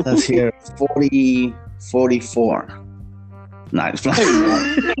 That's here. 44. Nice.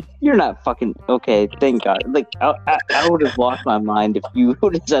 You're not fucking okay. Thank God. Like I would have lost my mind if you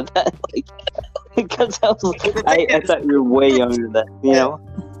would have said that. Like, because I thought you were way younger than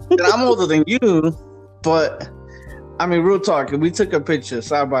And I'm older than you, but I mean, real talk. If we took a picture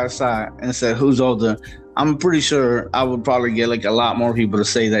side by side and said who's older, I'm pretty sure I would probably get like a lot more people to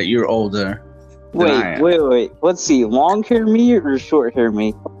say that you're older. Wait. Let's see. Long hair me or short hair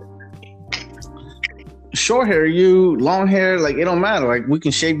me? Short hair you, long hair, like it don't matter. Like we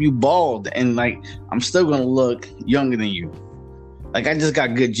can shave you bald and like I'm still gonna look younger than you. Like I just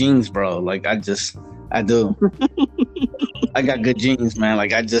got good genes, bro. Like I do. I got good genes, man.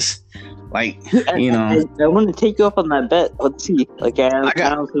 Like I just I want to take you up on that bet. Let's see. Like I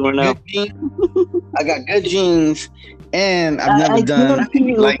honestly want to know. I got good genes and I've never done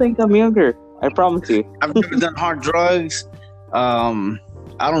you'll think I'm younger. I promise you. I've never done hard drugs.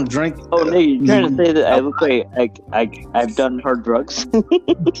 I don't drink. Oh, no, you're trying to say that I look like I've done hard drugs?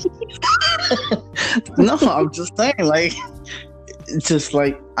 No, I'm just saying, like, it's just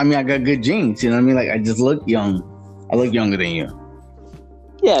like, I mean, I got good genes, you know what I mean? Like, I just look young. I look younger than you.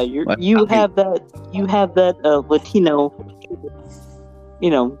 Yeah, you have that Latino,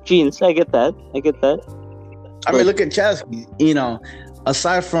 genes. I get that. I mean, look at Chasky,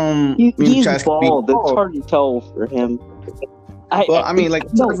 aside from... He's bald. It's hard to tell for him. He's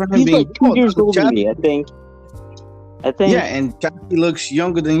like 2 years older than me, I think. Yeah, and Chasky looks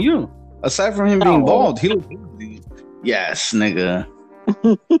younger than you. Aside from him being bald, he looks younger than you. Yes, nigga.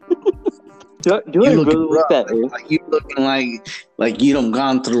 do I really look that old? Like you looking like you done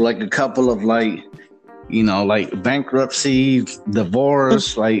gone through like a couple of like bankruptcy,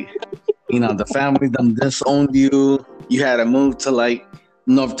 divorce, like the family done disowned you. You had to move to like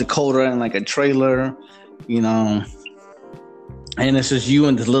North Dakota in like a trailer, and it's just you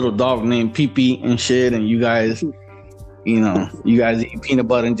and this little dog named Pee-Pee and shit, and you guys eat peanut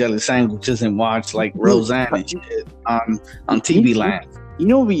butter and jelly sandwiches and watch like Roseanne and shit on TV Land. You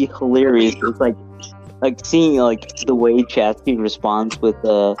know what would be hilarious? It's like seeing like the way Chasky responds with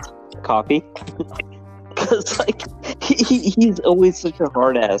coffee. Because like he's always such a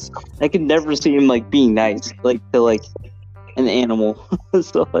hard ass. I could never see him like being nice like to like an animal.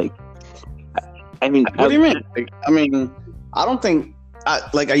 So like I mean, what do you mean? Like, I mean, I don't think.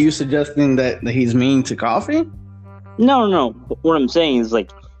 Are you suggesting that he's mean to coffee? No. What I'm saying is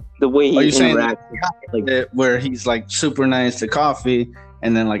like the way he interacts, like where he's like super nice to coffee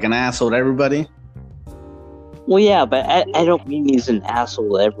and then like an asshole to everybody. Well, yeah, but I don't mean he's an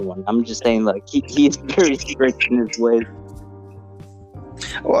asshole to everyone. I'm just saying like he's very strict in his ways.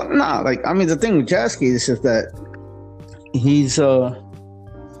 Well, no, like I mean, the thing with Chasky is just that he's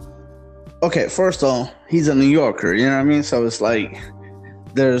okay, first of all, he's a New Yorker, you know what I mean? So it's like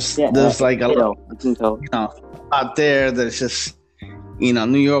there's like a lot, out there that's just,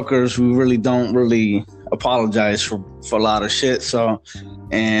 New Yorkers, we really don't really apologize for a lot of shit. So,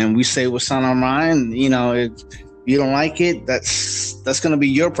 and we say what's on our mind. If you don't like it, that's gonna be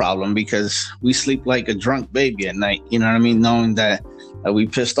your problem, because we sleep like a drunk baby at night. You know what I mean? Knowing that we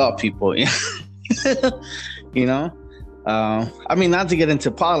pissed off people. I mean, not to get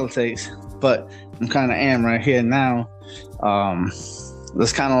into politics, but I'm kind of am right here now.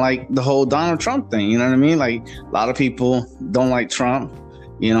 That's kind of like the whole Donald Trump thing. You know what I mean? Like, a lot of people don't like Trump.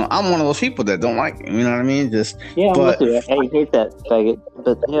 I'm one of those people that don't like him. You know what I mean? I hate that faggot.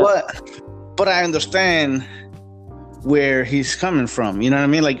 But yeah. But I understand where he's coming from. You know what I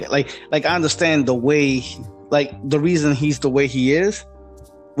mean? Like I understand the way, like the reason he's the way he is.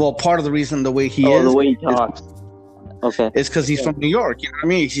 Well, part of the reason the way he is. The way he talks. Okay. It's because he's from New York. You know what I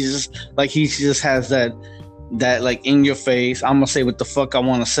mean? He just has that like in your face, I'm gonna say what the fuck I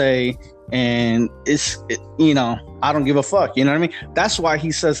want to say, and I don't give a fuck. You know what I mean? That's why he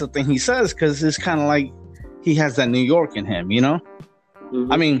says the thing he says, because it's kind of like he has that New York in him.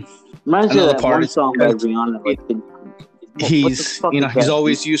 Mm-hmm. I mean, reminds me of that one song by Rihanna. He's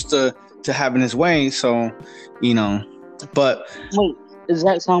always used to having his way. So, but wait, is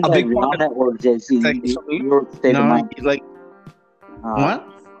that song by Rihanna or Jay-Z? New York State of Mind. Like what?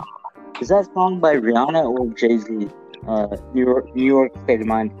 Is that song by Rihanna or Jay-Z? New York State of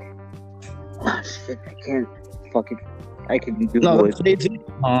Mind. Oh, shit, I can do it. Jay-Z.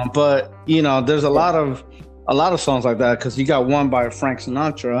 But there's a lot of songs like that, because you got one by Frank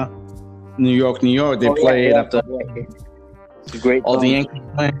Sinatra, New York, New York. They play it after it's a great all song. the Yankees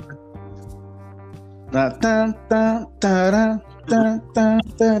playing. That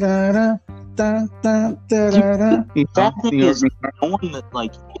thing is, no one that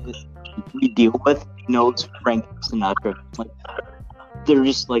we deal with knows Frank Sinatra. Like, they're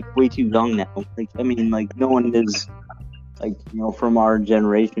just way too young now. No one is from our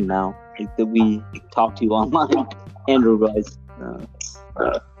generation now, that we talk to online. Andrew guys.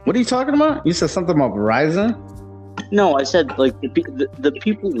 What are you talking about? You said something about Verizon? No, I said the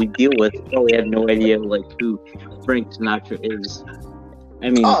people we deal with probably have no idea who Frank Sinatra is.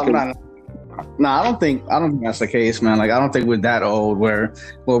 No, I don't think that's the case, man. I don't think we're that old where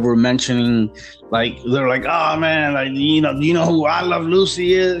we're mentioning they're like, oh man, you know who I Love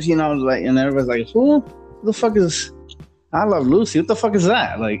Lucy is, and everybody's like, who the fuck is I Love Lucy? What the fuck is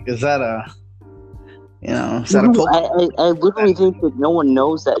that? Is that a I literally think that no one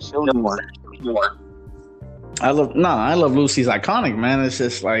knows that show anymore. I Love Lucy's iconic, man. It's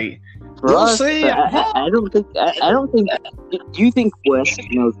just Lucy. I don't think. Do you think Wes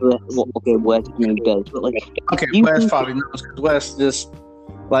knows that? Well, okay, Wes maybe does, but Wes probably knows, because Wes just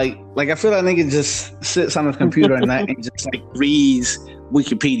I feel that nigga just sits on his computer and just reads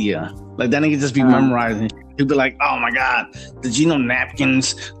Wikipedia. That nigga just be memorizing. He'd be like, "Oh my god, did you know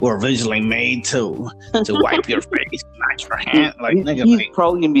napkins were originally made to wipe your face, not your hand?" He's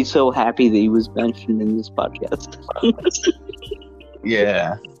probably gonna be so happy that he was mentioned in this podcast.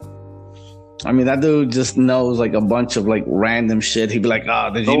 Yeah. I mean, that dude just knows a bunch of random shit. He'd be like, "Oh,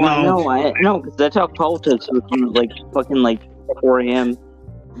 did you know?" I know, because I talk politics with him fucking 4 a.m.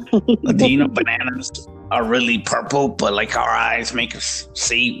 Do you know bananas are really purple, but our eyes make us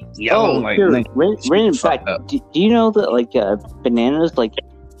see yellow? Oh, sure. Random fact. Do you know that bananas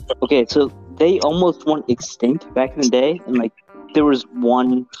okay, so they almost went extinct back in the day, and there was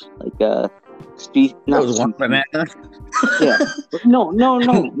one species. There was one banana. Yeah. No.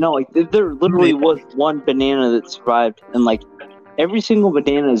 There literally was one banana that survived, and every single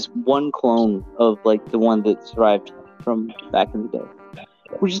banana is one clone of the one that survived from back in the day,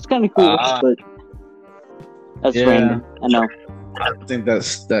 which is kind of cool. But that's random. I know. I don't think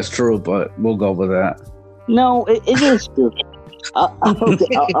that's true, but we'll go with that. No, it is true. I'll prove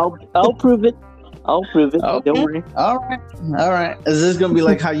it. I'll prove it. Okay. Don't worry. All right. Is this gonna be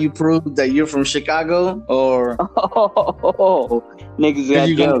how you prove that you're from Chicago, or? Oh, niggas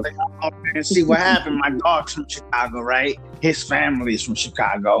got jokes. See what happened? My dog's from Chicago, right? His family's from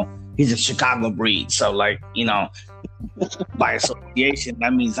Chicago. He's a Chicago breed, so by association,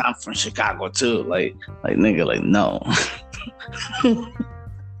 that means I'm from Chicago too. Nigga, no.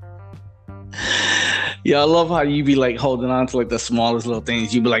 Yo, I love how you be holding on to the smallest little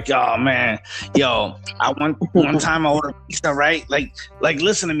things. You be like, "Oh man, I one time I ordered pizza, right?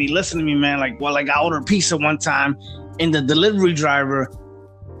 Listen to me, man. I ordered pizza one time, and the delivery driver,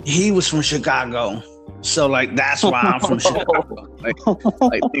 he was from Chicago, so that's why I'm from Chicago.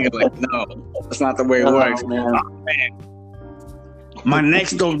 Nigga, no, that's not the way it works. Man. Oh, man. My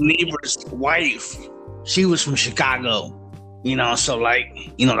next door neighbor's wife, she was from Chicago. So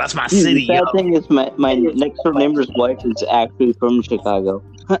like, that's my Dude, city, the yo. sad thing is, my next door neighbor's wife is actually from Chicago.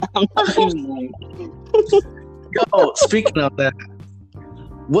 I'm not even lying. Yo, speaking of that,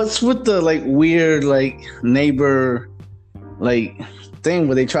 what's with the like weird like neighbor like thing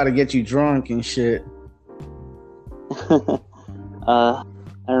where they try to get you drunk and shit? I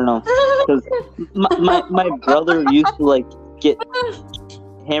don't know, because my brother used to like get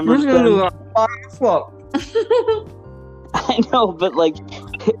hammered. Fuck. I know, but like,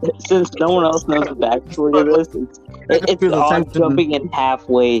 since no one else knows the backstory of this, it's odd jumping in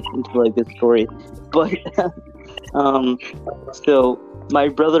halfway into like the story. But so my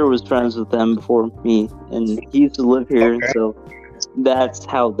brother was friends with them before me, and he used to live here, so that's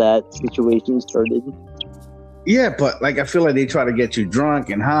how that situation started. Yeah, but like I feel like they try to get you drunk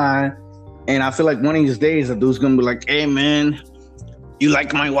and high, and I feel like one of these days a dude's gonna be like, "Hey man, you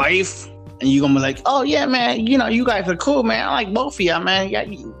like my wife?" And you're gonna be like, "Oh yeah, man, you guys are cool, man. I like both of y'all, man. Yeah,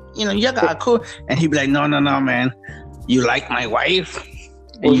 you guys are cool." And he'd be like, "No, man, you like my wife?"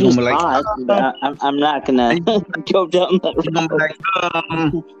 And you're gonna be like, I'm not gonna go down that road. You're gonna be like,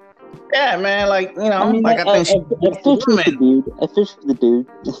 yeah, man, like I mean, like I think I fish with the dude.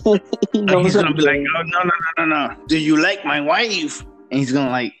 He knows he's gonna be like, "Oh no, do you like my wife?" And he's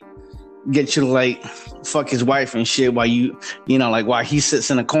gonna like get you to like fuck his wife and shit while like while he sits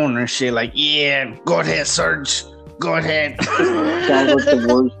in the corner and shit, like, "Yeah, go ahead, Serge, go ahead." Sounds like the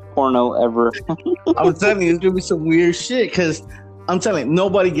worst porno ever. I'm telling you, it's gonna be some weird shit because I'm telling you,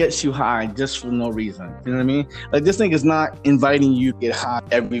 nobody gets you high just for no reason. You know what I mean? Like, this nigga's not inviting you to get high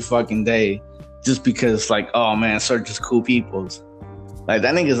every fucking day just because, like, oh man, Serge is cool peoples. Like,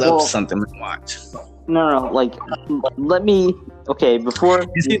 that nigga's up to something to watch. No, like, let me. Okay, before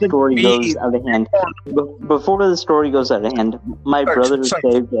the story goes out of hand. Before the story goes out of hand, my brother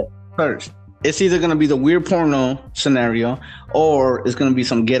saved it. First, it's either gonna be the weird porno scenario, or it's gonna be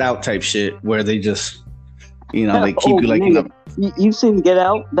some Get Out type shit where they just, they keep you like. You've seen Get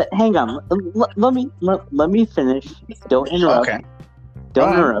Out, but hang on. Let me finish. Don't interrupt. Okay.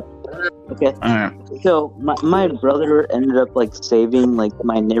 Don't interrupt. Okay. All right. So my brother ended up like saving like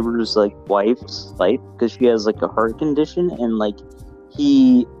my neighbor's like wife's life because she has like a heart condition, and like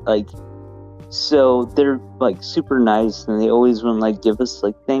he like, so they're like super nice and they always want to like give us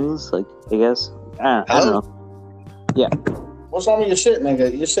like things, like, I guess I don't know. Yeah. What's wrong with your shit,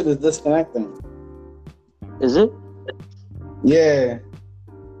 nigga? Your shit is disconnecting. Is it? Yeah.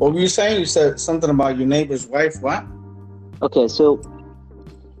 What were you saying? You said something about your neighbor's wife. What? Okay, so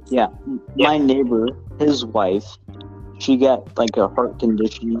yeah, my neighbor, his wife, she got like a heart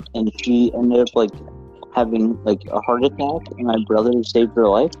condition, and she ended up like having like a heart attack, and my brother saved her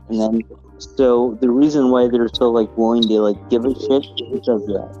life. And then, so the reason why they're so like willing to like give a shit is because of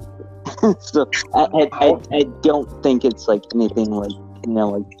that. So I don't think it's like anything like,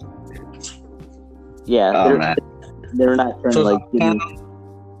 like, yeah, they're not trying to like give me.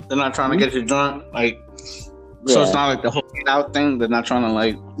 They're not trying to get you drunk, like. Yeah. So it's not like the whole Get Out thing. They're not trying to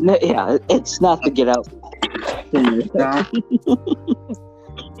like. No, yeah, it's not the Get Out thing.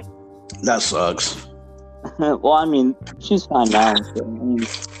 That sucks. Well, I mean, she's fine now. So,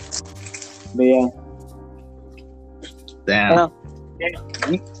 but yeah. Damn.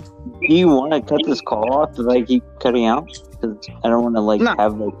 Do you want to cut this call off if I keep cutting out? Because I don't want to like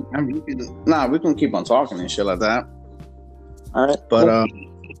have like. We can keep on talking and shit like that. All right. But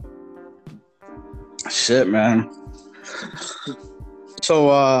shit, man.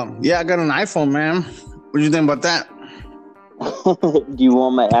 So yeah, I got an iPhone, man. What do you think about that? Do you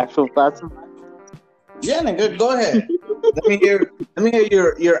want my actual thoughts? Yeah, nigga, go ahead. Let me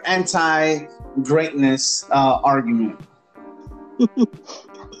hear your anti-greatness argument.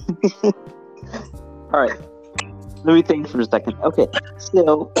 All right. Let me think for a second. Okay,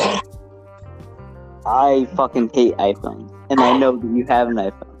 so I fucking hate iPhones, and I know that you have an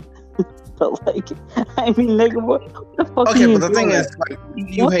iPhone. But like, I mean, nigga, what the fuck? Okay, but the thing is, like,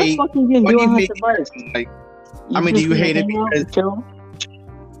 you hate. What do you hate? Like, I mean, do you hate it because?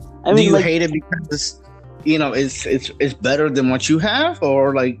 Do you hate it because it's better than what you have,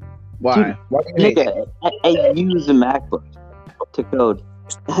 or like why? Dude, why do you hate it? I use a MacBook to code.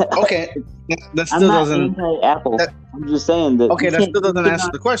 Okay, that still doesn't. Apple. I'm just saying that. Okay, that still doesn't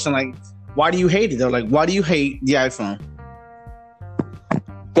answer the question. Like, why do you hate it though? Like, why do you hate the iPhone?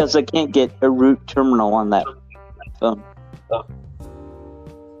 Because I can't get a root terminal on that phone.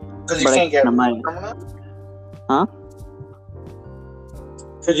 Because you can't get root terminal? Huh?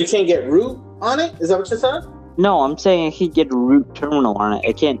 Because you can't get root on it? Is that what you said? No, I'm saying I can't get a root terminal on it.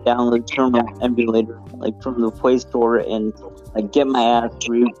 I can't download terminal emulator like from the Play Store and like get my ass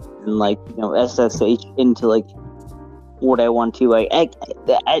root and like SSH into like what I want to.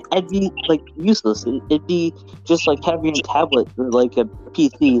 I'd be like useless. It'd be just like having a tablet or like a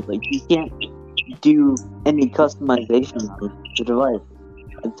PC. Like you can't do any customization on the device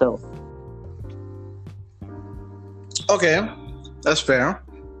itself. Okay, that's fair.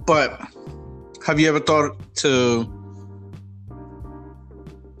 But have you ever thought to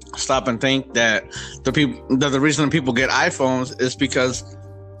stop and think that the reason people get iPhones is because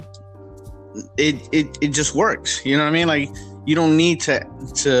it just works? You know what I mean? Like you don't need to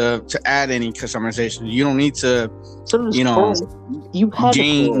add any customization. You don't need to, you know, you had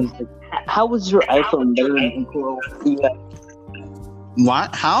gain. like, how was your iPhone better than Coral?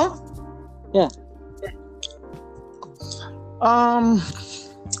 What? How? Yeah.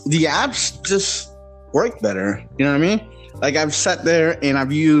 The apps just work better. You know what I mean? Like I've sat there and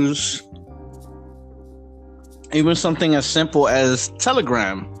I've used even something as simple as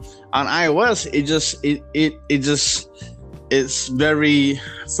Telegram on iOS. It's very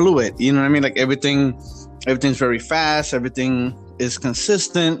fluid. You know what I mean? Like everything's very fast. Everything is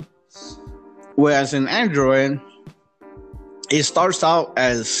consistent. Whereas in Android, it starts out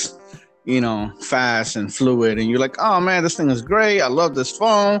as, you know, fast and fluid, and you're like, oh man, this thing is great. I love this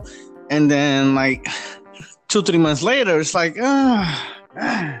phone. And then like 2-3 months later, it's like, fuck,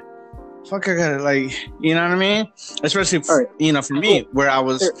 I got it. Like, you know what I mean? Especially, you know, for me, where I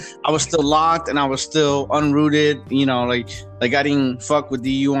was still locked and I was still unrooted. You know, like I didn't fuck with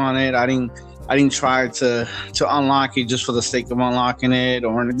DU on it. I didn't try to unlock it just for the sake of unlocking it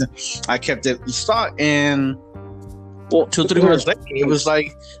or anything. I kept it installed, and 2-3 months later, it was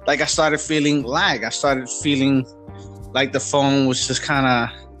like I started feeling lag. I started feeling like the phone was just kind of.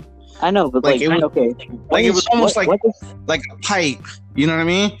 I know, but like it was, okay, like it was almost like a pipe. You know what I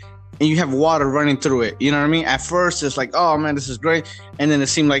mean? And you have water running through it. You know what I mean? At first, it's like, oh man, this is great, and then it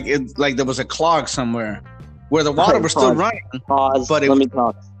seemed like there was a clog somewhere where the water was still running. Pause. But let me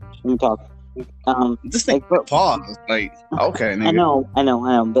talk. This thing pause. Like, okay, nigga. I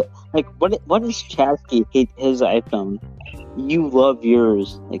know. But like, what does Chasky hate his iPhone? You love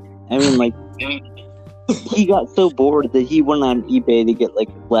yours. Like, I mean, like, he got so bored that he went on eBay to get like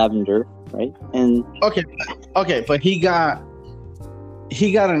lavender, right? And okay, but he got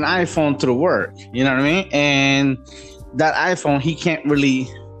an iPhone through work. You know what I mean? And that iPhone, he can't really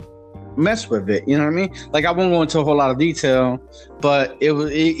mess with it. You know what I mean? Like, I won't go into a whole lot of detail, but it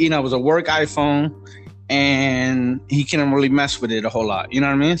was a work iPhone, and he couldn't really mess with it a whole lot. You know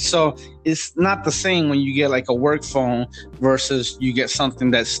what I mean? So it's not the same when you get like a work phone versus you get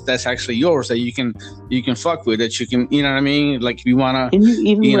something that's actually yours that you can fuck with, that you can, you know what I mean? Like if you wanna, can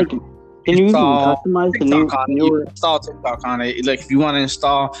you even customize the new you install TikTok on it? Like if you want to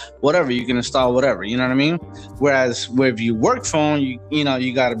install whatever, you can install whatever. You know what I mean? Whereas with your work phone,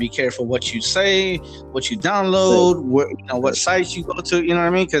 you got to be careful what you say, what you download, what sites you go to. You know what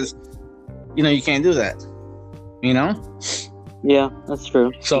I mean? Because you can't do that. You know? Yeah, that's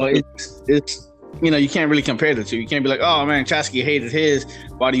true. So it's you can't really compare the two. You can't be like, oh man, Chasky hated his.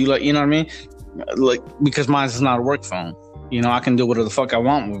 Why do you like? You know what I mean? Like, because mine is not a work phone. I can do whatever the fuck I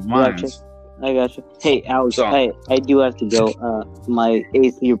want with mine. I got you. Hey, Alex, I do have to go. My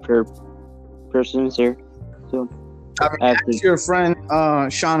eighth year person is here. So ask your friend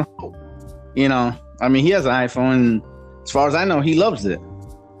Sean Hope. He has an iPhone, and as far as I know, he loves it.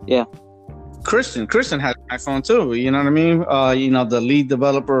 Yeah. Christian has an iPhone too. You know what I mean? The lead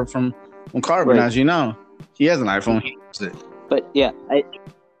developer from Carbon, right. As you know, he has an iPhone. He loves it. But yeah,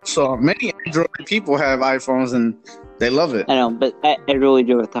 so many Android people have iPhones and they love it. I know, but I really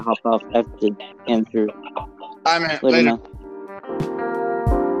do have to hop off. I have to answer. I mean, later.